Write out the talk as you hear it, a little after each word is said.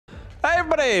Hi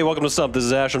everybody, welcome to Stumpt. This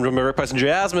is Ash. I'm joined by Rick, Price, and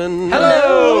Jasmine.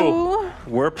 Hello!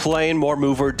 We're playing more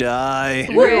Move or Die.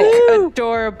 Rick,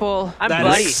 adorable. I'm That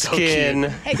Buddy. is skin.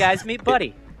 Hey guys, meet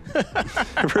Buddy.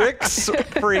 Rick's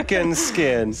freaking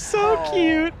skin. So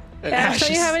cute. And Ash, don't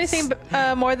you is- have anything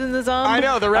more than the zombie? I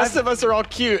know, the rest of us are all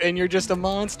cute, and you're just a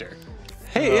monster.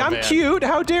 Hey, Oh, I'm man. cute.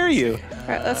 How dare you? All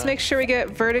right, let's make sure we get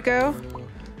vertigo.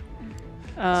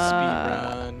 Speed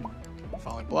run,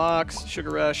 falling blocks, sugar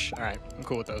rush. All right, I'm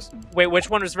cool with those. Wait, which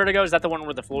one was Vertigo? Is that the one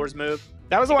where the floors move?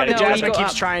 That was the one that No, you Jasmine go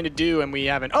keeps up. trying to do, and we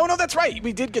haven't. Oh no, that's right.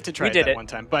 We did get to try We did that it. one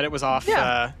time, but it was off.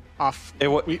 Yeah. Off. It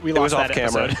We was lost off that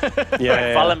camera. episode.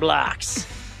 Yeah. Fallen blocks.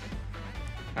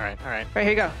 All right, all right. Right,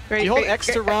 here you go. Ready, Do you hold ready, X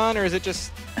to run, or is it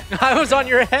just I was on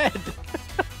your head.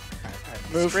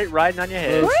 move? Straight riding on your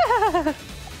head.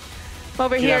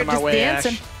 Over Get here, out of my just way,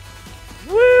 dancing. Ash.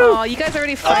 Woo! Oh, you guys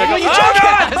already Oh, fight. you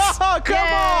Oh, come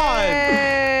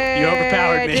on! You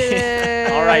overpowered me.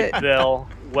 All right, Bill.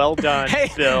 Well done, Hey,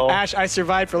 Bill. Ash, I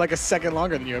survived for like a second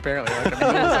longer than you, apparently. Like a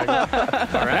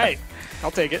millisecond. All right,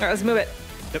 I'll take it. All right, let's move it.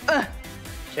 Shake I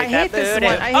that hate this booty.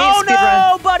 one. I hate Oh speed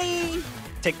no, buddy!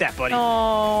 Take that, buddy.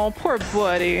 Oh, poor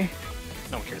buddy.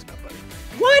 No one cares about buddy.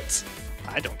 What?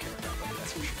 I don't care about buddy.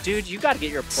 That's for sure. Dude, you got to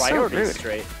get your So priorities rude.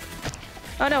 straight.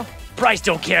 Oh no, Price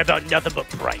don't care about nothing but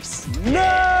price.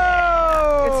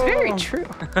 No! it's very true.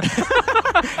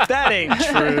 That ain't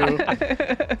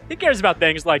true. He cares about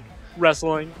things like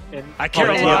wrestling and. I care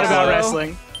a And lot Diablo. about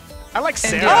wrestling. I like And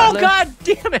Sarah. Diablo. Oh God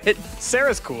damn it!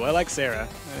 Sarah's cool. I like Sarah.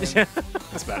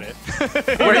 That's about it.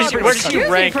 Where does she Excuse me,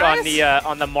 rank on Price?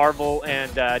 the Marvel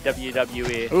and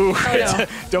WWE? Ooh, no.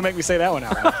 don't make me say that one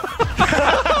out loud.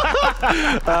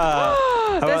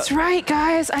 That's right,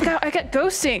 guys. I got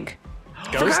ghosting.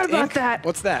 Forgot about Inc? that.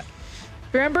 What's that?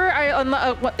 Remember,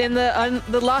 in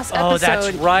the last episode. Oh,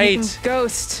 that's right. you can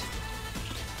ghost.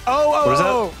 Oh, What is that?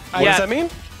 oh, What Yeah. does that mean?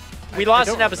 We lost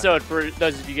don't an episode for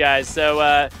those of you guys, so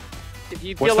if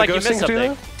you feel What's like the you missed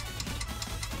ghosting something,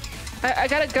 to? I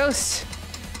got a ghost.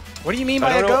 What do you mean I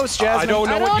by a don't know- ghost, Jasmine? I don't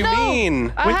know I what don't you know.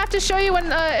 mean. I'll have to show you when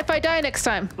if I die next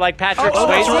time. like Patrick Oh, Swayze.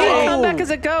 that's right. I'll come back as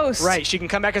a ghost. Right, she can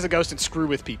come back as a ghost and screw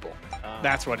with people.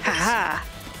 That's what it is. Ha.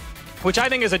 Which I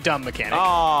think is a dumb mechanic.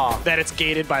 Oh, That it's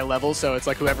gated by level, so it's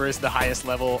like whoever is the highest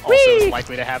level also Whee! is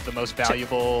likely to have the most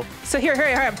valuable So here I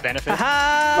am. benefit.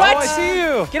 Ha. What? Oh, I see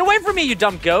you. get away from me, you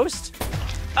dumb ghost!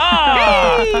 Oh,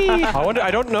 I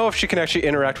don't know if she can actually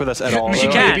interact with us at all. she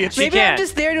though. can. Maybe it's- She Maybe can. I'm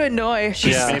just there to annoy.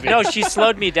 Yeah. Maybe. No, she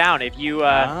slowed me down. If you,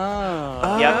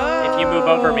 Oh. yep, if you move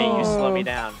over me, you slow me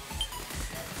down.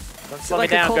 Don't slow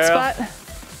Like me a down, cold girl. spot.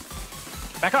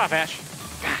 Back off, Ash.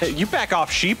 Hey, you back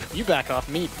off, sheep. You back off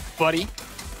me, buddy.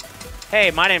 Hey,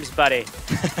 my name's Buddy.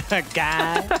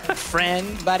 Guy,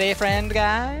 friend, buddy, friend,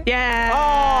 guy. Yeah.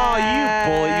 Oh,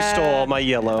 you bully. You stole all my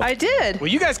yellow. I did. Well,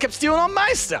 you guys kept stealing all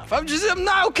my stuff. I'm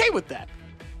not okay with that.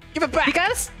 Give it back. You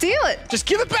gotta steal it. Just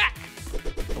give it back.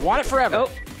 I want it forever. Oh.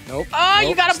 Nope. Oh, you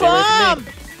Nope. got a Stay away from bomb!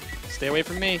 me. Stay away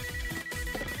from me.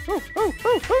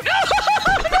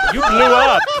 You blew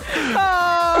up.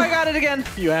 Oh, I got it again.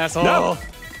 You asshole. No.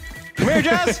 Come here,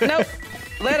 Jazz. Nope.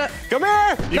 Later. Come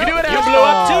here. You can do it, You Ash. blew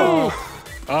up too.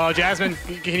 Oh, Jasmine,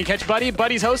 can you catch Buddy?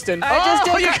 Buddy's hosting. I just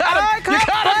oh, did. you got him. I You caught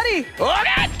got him. Buddy. Oh,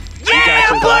 God.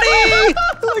 Yeah, Buddy!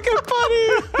 Look at Buddy.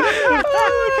 Look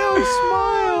how he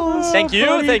smiles. Thank you,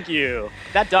 Buddy. thank you.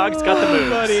 That dog's got the moves.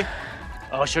 Buddy.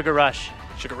 Oh, Sugar Rush.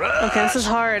 Sugar rush. Okay, this is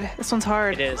hard. This one's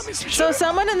hard. It is. So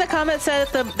someone in the comments said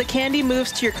that the candy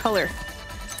moves to your color.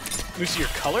 Moves to your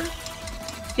color?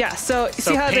 Yeah. So you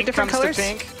So see how they're pink different comes colors? to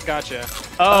pink? Gotcha.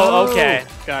 Oh, okay.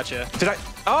 Gotcha. Did I?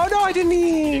 Oh no, I didn't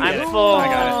eat. get I'm it. full. I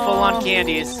got it. Full on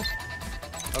candies.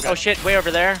 Okay. Oh shit, way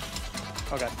over there.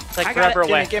 Oh, God. It's like I got forever it.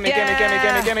 away. Gimme,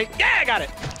 Yeah. gimme. Yeah, I got it.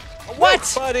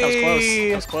 What? Buddy. That was close.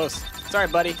 That was close. Sorry,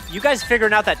 buddy. You guys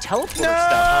figuring out that teleporter stuff,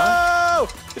 huh? No!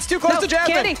 It's too close No, to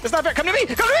Jasmine. candy. It's not fair. Come to me.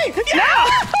 Come to me. Yeah!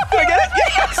 Did I get it?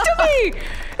 Yeah! Next to me.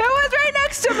 It was right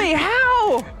next to me.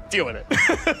 How? Deal with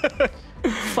it.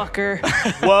 Fucker.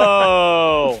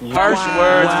 Whoa. Harsh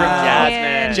words from Jasmine.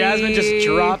 Candy. Jasmine just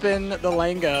dropping the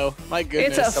lingo. My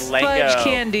goodness. It's a The Lego. fudge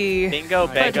candy. Bingo,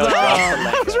 bango, But- drop the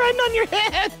I was Lego. riding on your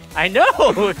head. I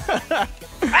know.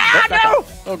 Ah, no!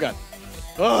 Oh, God.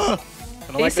 Oh, I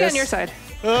don't like AC this. on your side.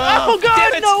 Oh, damn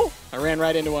God, it. no! I ran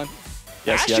right into one.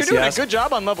 Yes, Ash, yes, you're doing yes. a good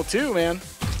job on level 2, man.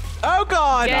 Oh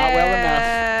God. Not well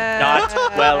enough.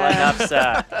 Not well enough,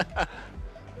 sir.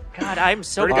 God, I'm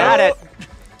so Vertigo. bad at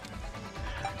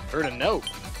Heard a note.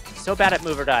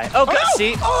 move or die. Oh, God,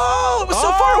 see? Oh, it was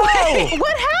so far away.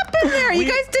 What happened there? You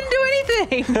guys didn't do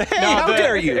anything. Hey, how but-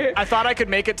 dare you? I thought I could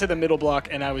make it to the middle block,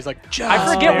 and I was like, just I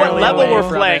forget what barely level away we're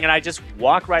from playing, it. and I just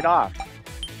walk right off.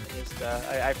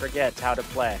 I forget how to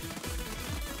play.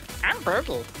 I'm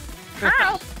Bertie.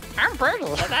 Hello, I'm Bertie.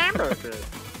 I'm Bertie.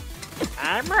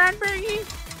 I'm Bertie.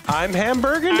 I'm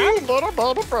Hamburgundy. Little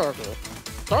baby Bertie.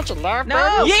 Don't you love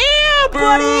No. Yeah,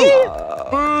 buddy.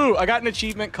 Boo! I got an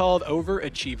achievement called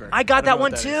Overachiever. I got that don't know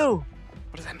one what too.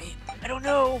 What does that mean? I don't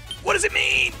know. What does it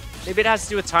mean? Maybe it has to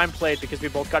do with time played because we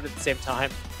both got it at the same time.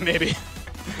 Maybe. We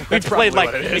That's played probably like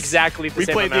what it is. exactly the We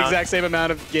same played amount. the exact same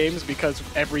amount of games because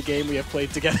every game we have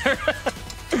played together.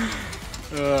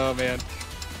 Oh man.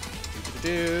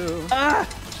 I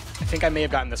think I may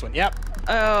have gotten this one. Yep.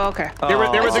 Oh, okay. There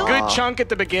was a Aw. good chunk at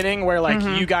the beginning where like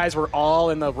you guys were all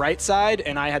in the right side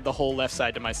and I had the whole left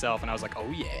side to myself and I was like, oh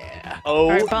yeah. Oh,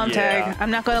 All right, bomb yeah. tag.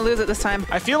 I'm not going to lose it this time.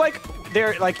 I feel like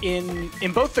they're like in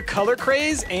both the color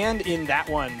craze and in that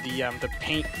one, the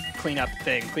paint cleanup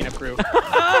crew.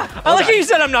 I like how you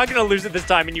said I'm not going to lose it this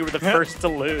time and you were the first to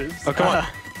lose. Oh, come on.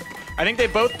 I think they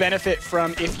both benefit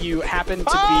from if you happen to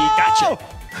be gotcha.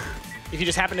 If you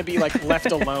just happen to be like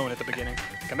left alone at the beginning.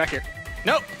 Come back here.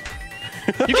 Nope.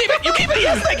 You keep it. You keep it.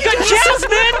 Yes, thank you,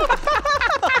 Jasmine!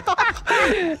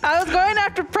 I was going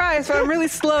after Price, but I'm really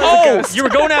slow. Oh, you were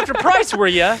going after Price, were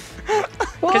you?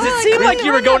 Because it seemed like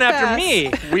you were going after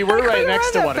me. We were right couldn't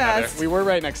next to run one that another. fast. We were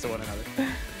right next to one another.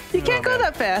 You can't go man.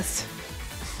 that fast.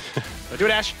 Do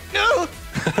it, Ash. No.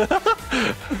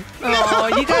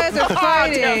 Oh, you guys are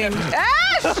fighting.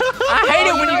 Ash! I hate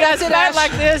it when you guys fight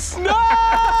like this.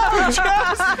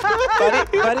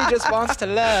 Buddy just wants to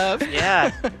love.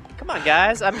 Yeah. Come on,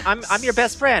 guys. I'm your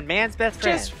best friend, man's best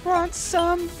friend. Just want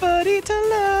somebody to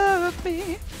love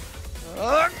me.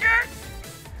 Okay.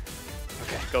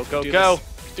 Go, go, Do go.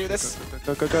 this. Do this.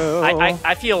 Go, go, go.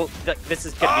 I feel that this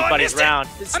is gonna Oh, be I Buddy's missed it. round.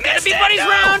 This is I gonna missed be it. Buddy's No.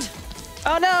 round.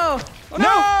 Oh, no. Oh no!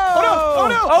 Oh no! Oh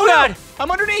no! Oh, God. I'm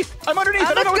underneath. I'm underneath.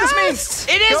 I don't know what this means.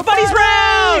 It is Go Buddy's for it.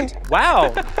 round.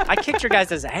 Wow. I kicked your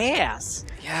guys' ass.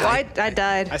 Well, I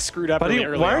died. I screwed up Buddy, really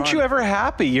early why aren't on. you ever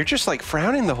happy? You're just like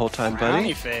frowning the whole time, Frowny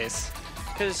buddy. face.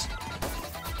 Because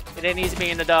it ain't easy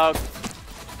being a dog.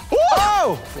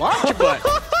 Oh! Watch your butt.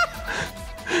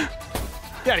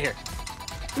 Get out of here.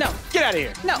 No, Get out of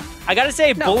here. no. I gotta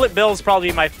say, No. Bullet Bill's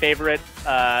probably my favorite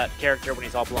character when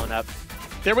he's all blown up.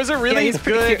 There was a really he's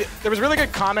pretty good. cute. There was a really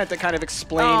good comment that kind of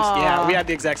explained. Aw. Yeah, we had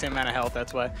the exact same amount of health.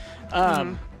 That's why.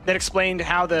 That explained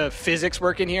how the physics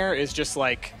work in here. Is just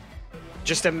like,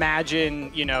 just imagine,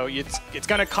 you know, it's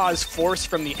gonna cause force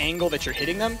from the angle that you're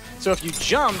hitting them. So if you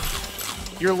jump,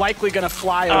 you're likely gonna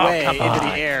fly away come into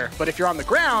the on. air. But if you're on the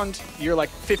ground, you're like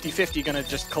 50-50 gonna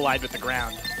just collide with the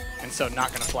ground, and so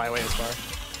not gonna fly away as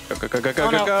far. Go, go, go, go,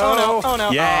 Oh go, no! go. Oh no! Oh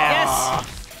no! Yeah.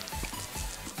 Yes.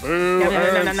 Boo! No,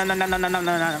 Ernst. no, no, no, no, no, no, no,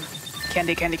 no, no.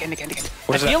 Candy, candy, candy, candy, candy.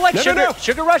 What is I feel that? like No, Sugar, no, no.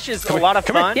 Sugar Rush is a lot of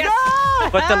fun, Yes.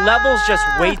 but the level's just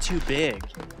way too big.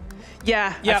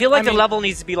 Yeah. Yeah, I feel like I the mean- level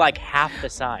needs to be like half the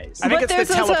size. I think But it's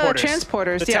the there's those, teleporters.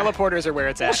 transporters, The yeah. teleporters are where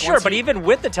it's at. Well, sure, Once but you- even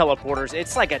with the teleporters,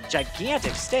 it's like a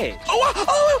gigantic stage.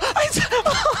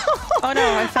 Oh,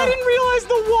 no, I fell. I didn't realize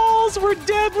the walls were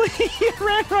deadly. I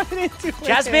ran right into it.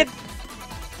 Jasmine,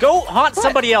 go haunt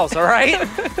somebody else, all right?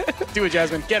 Do it,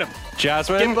 Jasmine. Get him.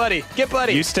 Jasmine, Get Buddy. Get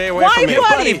Buddy. you stay away Why from me.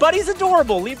 Buddy? Buddy. Buddy's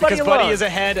adorable. Leave Buddy because alone. Buddy is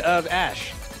ahead of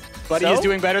Ash. Buddy So? is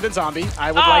doing better than Zombie.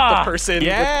 I would like Ah. the person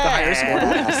Yeah. with the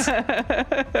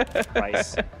higher score.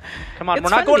 Christ. Come on, It's we're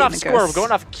fun not going being off a score. We're ghost.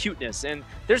 going off cuteness, and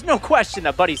there's no question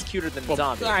that Buddy's cuter than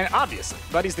Zombie. Obviously.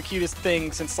 Buddy's the cutest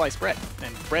thing since sliced bread.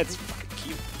 And bread's fucking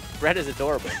cute. Bread is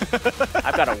adorable.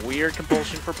 I've got a weird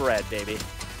compulsion for bread, baby.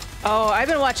 Oh, I've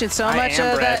been watching so I much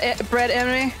am of bread. that bread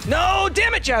anime. No,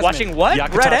 damn it, Jasmine. Watching what?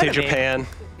 Bread Yakutate, Enemy. Japan.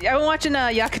 I've been watching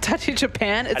Yakutachi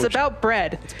Japan. It's about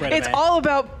bread. bread It's anime. all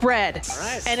about bread.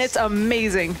 Right. And it's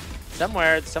amazing.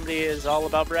 Somewhere, somebody is all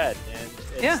about bread, and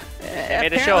it's, Yeah. they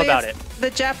made a show about it. The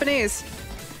Japanese.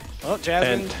 Well,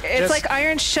 Jasmine. And- It's like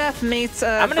Iron Chef meets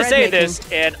I'm going to bread say making. this,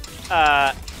 and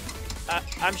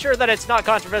I'm sure that it's not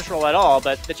controversial at all,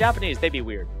 but the Japanese, they be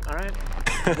weird, all right?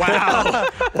 Wow.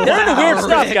 They're into weird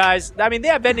stuff, Rick. guys. I mean, they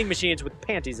have vending machines with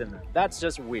panties in them. That's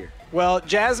just weird. Well,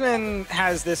 Jasmine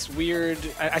has this weird.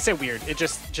 I say weird. It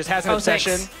just has an Oh,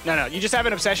 obsession. thanks. No, you just have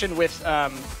an obsession with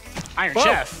Iron Whoa.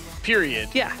 Chef. Period.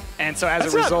 Yeah. And so as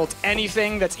That's a not- result,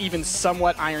 anything that's even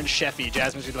somewhat Iron Chefy,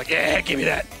 Jasmine's gonna be like, yeah, give me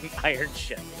that. Iron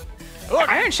shit. Look,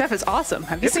 Iron Chef is awesome.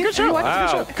 Have you It's a seen good it? show. Have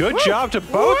you watched it? Wow, good job to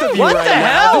both of you What right the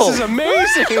now. hell? This is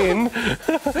amazing.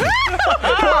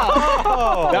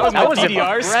 that was my That was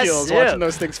DDR skills, impressive. watching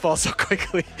those things fall so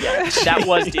quickly. That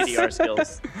was DDR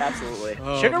skills. Absolutely.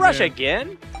 Oh, Sugar Rush man.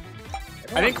 again?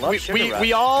 I think Everyone loves Sugar we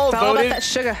Rush. all It's all about voted. that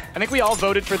sugar. I think we all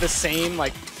voted for the same,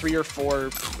 like 3 or 4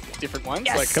 different ones.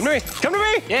 Yes. Like, Come to me. Come to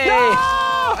me. yay!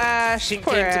 Oh, Ash. Came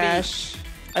Poor to me. Ash.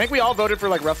 I think we all voted for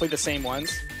like roughly the same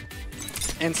ones.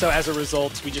 And so as a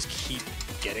result, we just keep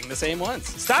getting the same ones.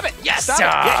 Stop it! Yes, Stop sir.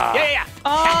 it! Yeah.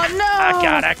 Oh no! I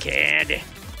got a candy.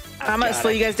 I'm gonna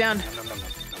slow you guys down. Nom, nom, nom,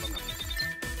 nom, nom,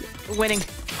 nom. Winning.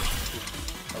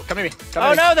 Oh, come at me. Come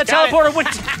Oh at me. no, the Got it. teleporter went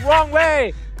the wrong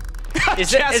way.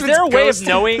 Is Jasmine's there a way of ghost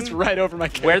knowing is right over my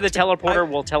where the character. teleporter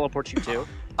will teleport you to?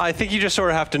 I think you just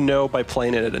sort of have to know by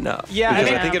playing it enough. Yeah,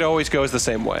 because I I think it always goes the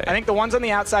same way. I think the ones on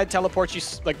the outside teleport you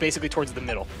like basically towards the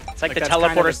middle. It's like the that's kind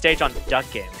teleporter of stage on Duck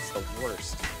Game. It's the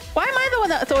worst. Why am I the one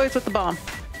that's always with the bomb?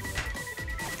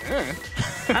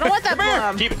 I don't want that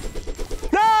bomb. Keep it.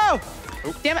 No!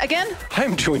 Damn it, again?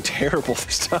 I'm doing terrible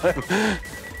this time.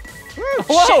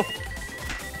 Whoa!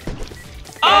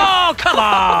 Oh, come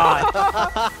on!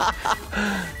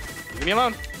 Leave me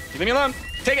alone. Leave me alone.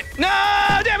 Take it. No!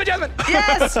 Damn it, Jasmine!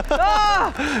 Yes!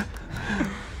 Ah!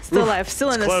 Still alive.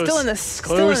 Still in this. close. Still in this. It's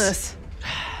Still in close. this.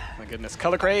 My goodness.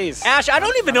 Color craze. Ash, I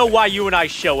don't even know why you and I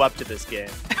show up to this game.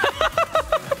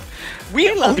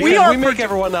 we We make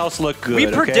everyone else look good. We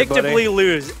okay, predictably buddy?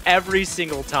 lose every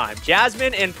single time.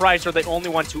 Jasmine and Price are the only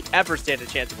ones who ever stand a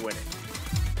chance of winning.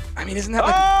 I mean, isn't that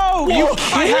like... Oh, you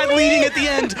I had leading at the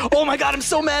end. Oh my god, I'm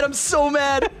so mad. I'm so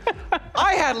mad.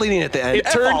 I had leading at the end. It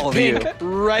F turned all of pink you.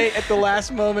 right at the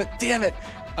last moment. Damn it.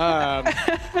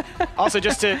 Also,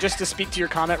 just to speak to your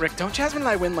comment, Rick, don't Jasmine and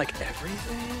I win like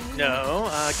everything? No,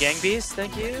 Gang Beast,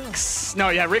 thank you. No,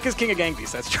 yeah, Rick is king of Gang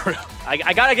Beasts. That's true.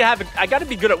 I gotta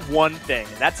be good at one thing.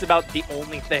 And that's about the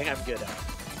only thing I'm good at.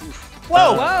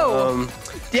 Whoa! Whoa.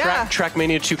 Yeah.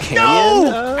 Trackmania 2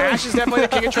 Canyon. No! Ash is definitely the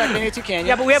king of Trackmania 2 Canyon.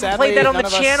 Yeah, but we haven't Sadly, played that on none the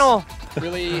of us channel.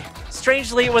 Really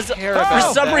Strangely, it was for care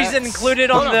about some that. reason included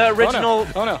on the original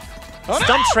Oh no.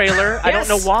 Stumpt trailer. I don't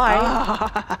know why.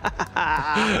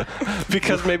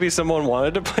 Because maybe someone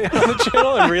wanted to play it on the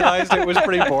channel and realized it was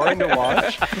pretty boring to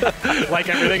watch. Like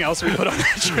everything else we put on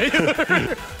that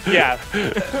trailer. Yeah.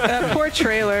 That poor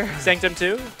trailer. Sanctum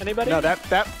 2? Anybody? No,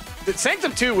 the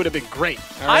Sanctum 2 would have been great.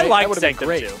 all I right? liked That would've been Sanctum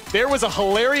great. 2. There was a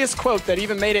hilarious quote that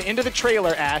even made it into the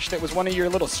trailer, Ash, that was one of your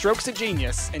little strokes of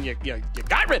genius, and you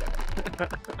got rid of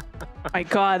it. My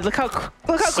God, look how So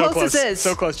close this is.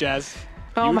 So close, Jazz.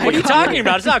 Oh my What are you God. talking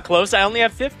about? It's not close. I only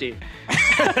have 50.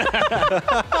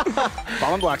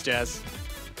 Ball and blocks, Jazz.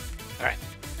 All right.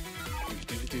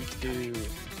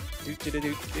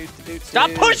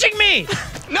 Stop pushing me!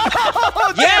 No!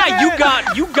 Yeah,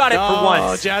 you got it for Oh,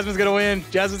 once. Jasmine's gonna win.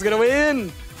 Jasmine's gonna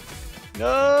win.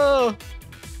 No.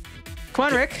 Come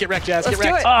on, Rick. Get wrecked, Jazz. Let's Get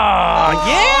do wrecked. it. Oh,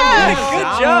 yeah!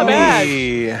 Good job,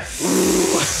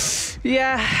 Ash.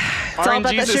 Yeah. It's all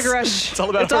about that RNGesus. sugar rush. It's all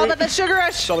about that sugar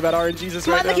rush. It's all about RNGesus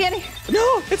Come right on, the now. candy.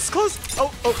 No, it's close. Oh,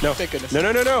 No. thank goodness. No. I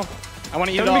want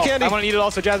to eat it Come to me, all. candy. I want to eat it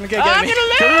all so Jasmine can't I'm get me.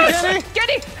 gonna Come lose! here,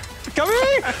 Candy. Candy. Come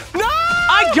here. No!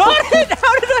 I got it!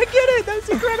 How did I get it? That's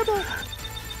incredible.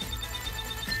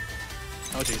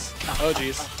 Oh, jeez. Oh,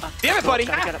 jeez. Damn it, buddy.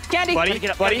 Candy. Buddy,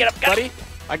 get up, buddy, gotta get up, buddy.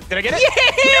 Did I get it?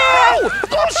 No!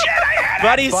 Bullshit, I had it!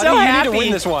 Buddy's Buddy, so you happy. need to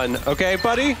win this one, okay,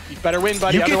 buddy? You better win,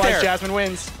 buddy. You get Otherwise, there. Jasmine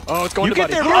wins. Oh, it's going You to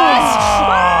get buddy. there.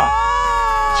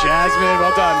 Jasmine,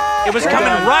 well done. It was Well coming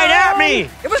done. right at me.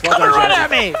 It was Well coming done, right at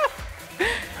Jasmine. me.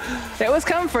 It was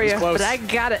coming for you, close. but I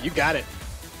got it. You got it.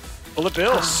 Bullet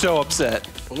Bill. So upset.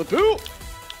 Bullet Bill.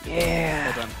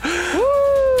 Yeah. Well done.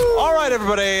 All right,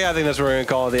 everybody. I think that's what we're going to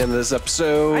call it the end of this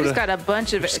episode. I just got a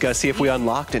bunch of it. Just got to see if we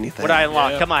unlocked anything. What I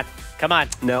unlock? Yeah. Come on. Come on.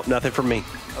 No, nothing from me.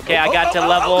 Okay, I got to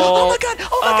level... Oh my god.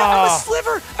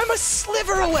 I'm a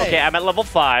sliver away. Okay, I'm at level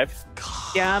 5.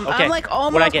 Yeah, Okay, I'm like what'd I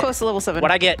almost get? close to level 7.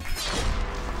 What'd I get?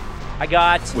 I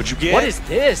got... What'd you get? What is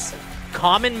this?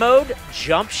 Common mode,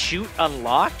 jump, shoot,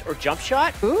 unlocked, or jump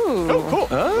shot? Ooh. Oh, cool.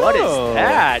 Oh. What is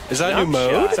that? Is that a new Jump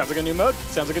mode? shot. Sounds like a new mode.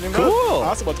 Sounds like a new mode. Cool.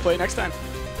 Awesome. Let's play it next time.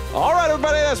 All right,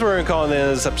 everybody. That's what we're going to call it the end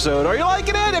of this episode. Are you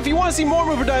liking it? If you want to see more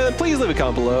Move or Die, then please leave a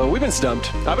comment below. We've been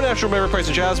Stumped. I've been Astro Member Price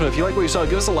and Jasmine. If you like what you saw,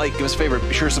 give us a like, give us a favorite.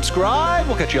 Be sure to subscribe.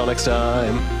 We'll catch you all next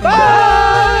time.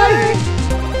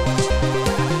 Bye!